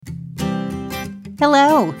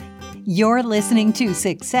Hello! You're listening to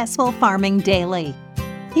Successful Farming Daily.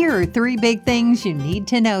 Here are 3 big things you need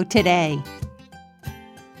to know today.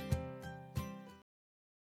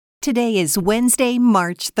 Today is Wednesday,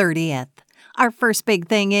 March 30th. Our first big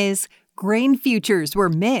thing is grain futures were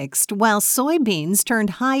mixed while soybeans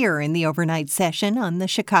turned higher in the overnight session on the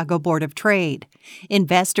Chicago Board of Trade.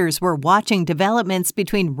 Investors were watching developments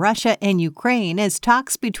between Russia and Ukraine as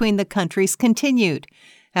talks between the countries continued.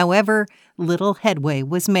 However, little headway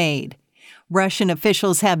was made. Russian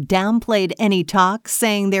officials have downplayed any talks,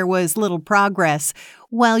 saying there was little progress,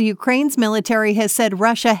 while Ukraine's military has said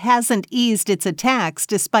Russia hasn't eased its attacks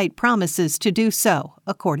despite promises to do so,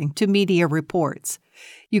 according to media reports.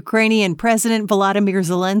 Ukrainian President Volodymyr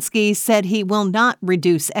Zelensky said he will not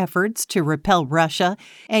reduce efforts to repel Russia,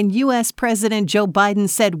 and U.S. President Joe Biden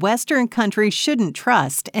said Western countries shouldn't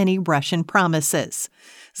trust any Russian promises.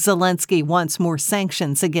 Zelensky wants more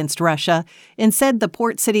sanctions against Russia and said the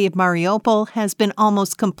port city of Mariupol has been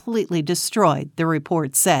almost completely destroyed, the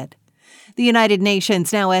report said. The United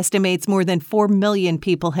Nations now estimates more than 4 million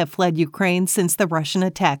people have fled Ukraine since the Russian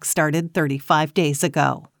attack started 35 days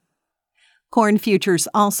ago. Corn futures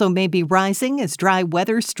also may be rising as dry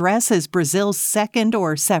weather stresses Brazil's second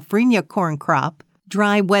or safrinha corn crop.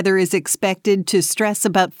 Dry weather is expected to stress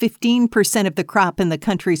about 15% of the crop in the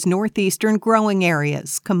country's northeastern growing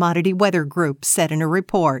areas, Commodity Weather Group said in a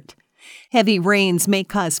report. Heavy rains may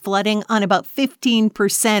cause flooding on about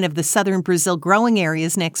 15% of the southern Brazil growing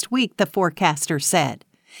areas next week, the forecaster said.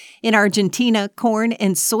 In Argentina, corn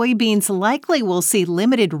and soybeans likely will see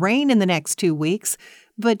limited rain in the next 2 weeks,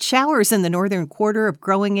 but showers in the northern quarter of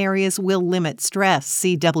growing areas will limit stress,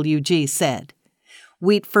 CWG said.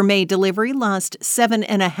 Wheat for May delivery lost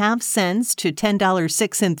 7.5 cents to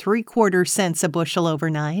 $10.0675 a bushel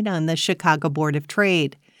overnight on the Chicago Board of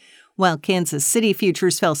Trade, while Kansas City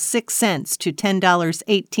futures fell 6 cents to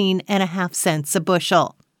 $10.18 a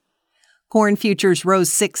bushel. Corn futures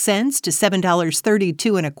rose 6 cents to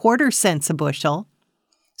 $7.3225 a bushel.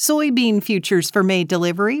 Soybean futures for May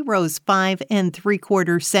delivery rose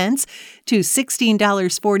 5.75 cents to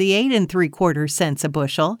 $16.4875 a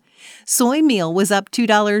bushel. Soy meal was up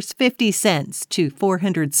 $2.50 to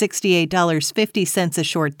 $468.50 a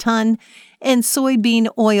short ton, and soybean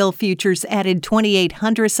oil futures added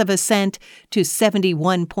 0.28 of a cent to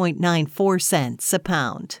 71.94 cents a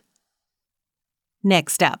pound.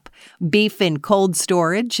 Next up, beef in cold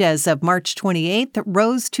storage as of March 28th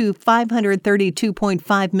rose to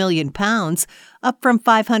 532.5 million pounds, up from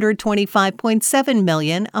 525.7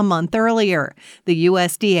 million a month earlier, the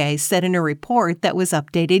USDA said in a report that was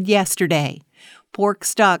updated yesterday. Pork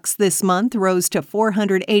stocks this month rose to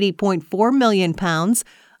 480.4 million pounds,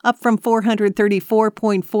 up from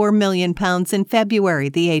 434.4 million pounds in February,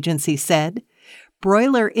 the agency said.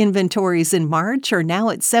 Broiler inventories in March are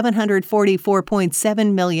now at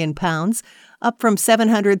 744.7 million pounds, up from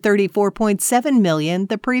 734.7 million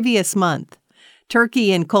the previous month.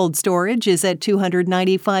 Turkey in cold storage is at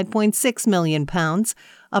 295.6 million pounds,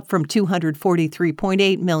 up from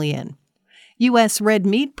 243.8 million. U.S. red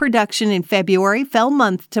meat production in February fell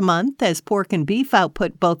month to month as pork and beef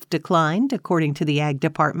output both declined, according to the Ag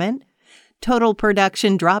Department. Total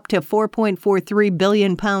production dropped to 4.43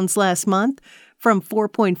 billion pounds last month, from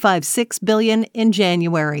 4.56 billion in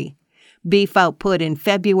January. Beef output in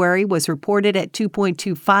February was reported at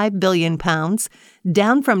 2.25 billion pounds,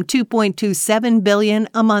 down from 2.27 billion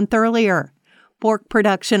a month earlier. Pork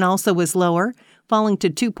production also was lower, falling to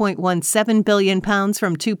 2.17 billion pounds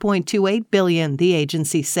from 2.28 billion, the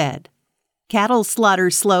agency said. Cattle slaughter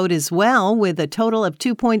slowed as well, with a total of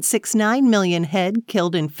 2.69 million head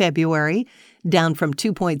killed in February, down from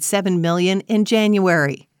 2.7 million in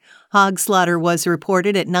January. Hog slaughter was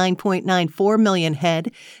reported at 9.94 million head,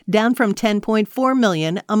 down from 10.4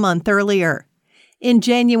 million a month earlier. In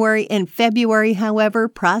January and February, however,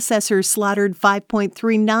 processors slaughtered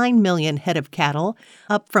 5.39 million head of cattle,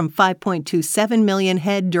 up from 5.27 million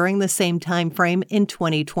head during the same time frame in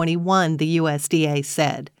 2021, the USDA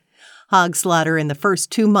said. Hog slaughter in the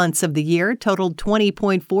first 2 months of the year totaled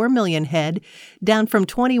 20.4 million head, down from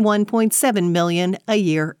 21.7 million a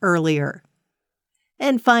year earlier.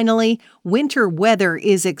 And finally, winter weather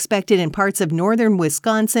is expected in parts of northern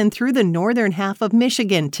Wisconsin through the northern half of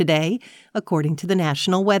Michigan today, according to the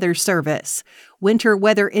National Weather Service. Winter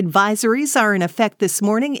weather advisories are in effect this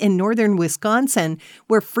morning in northern Wisconsin,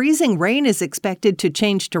 where freezing rain is expected to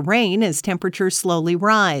change to rain as temperatures slowly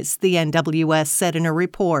rise, the NWS said in a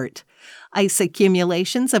report. Ice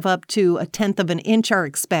accumulations of up to 1/10 of an inch are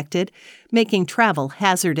expected, making travel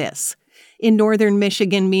hazardous. In northern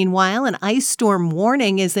Michigan, meanwhile, an ice storm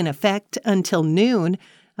warning is in effect until noon.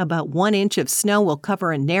 About 1 inch of snow will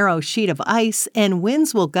cover a narrow sheet of ice, and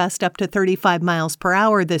winds will gust up to 35 miles per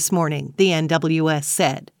hour this morning, the NWS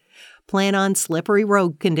said. Plan on slippery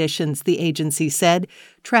road conditions, the agency said.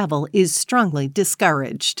 Travel is strongly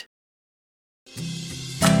discouraged.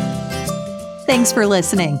 Thanks for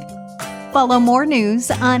listening. Follow more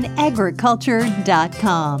news on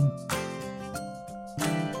agriculture.com.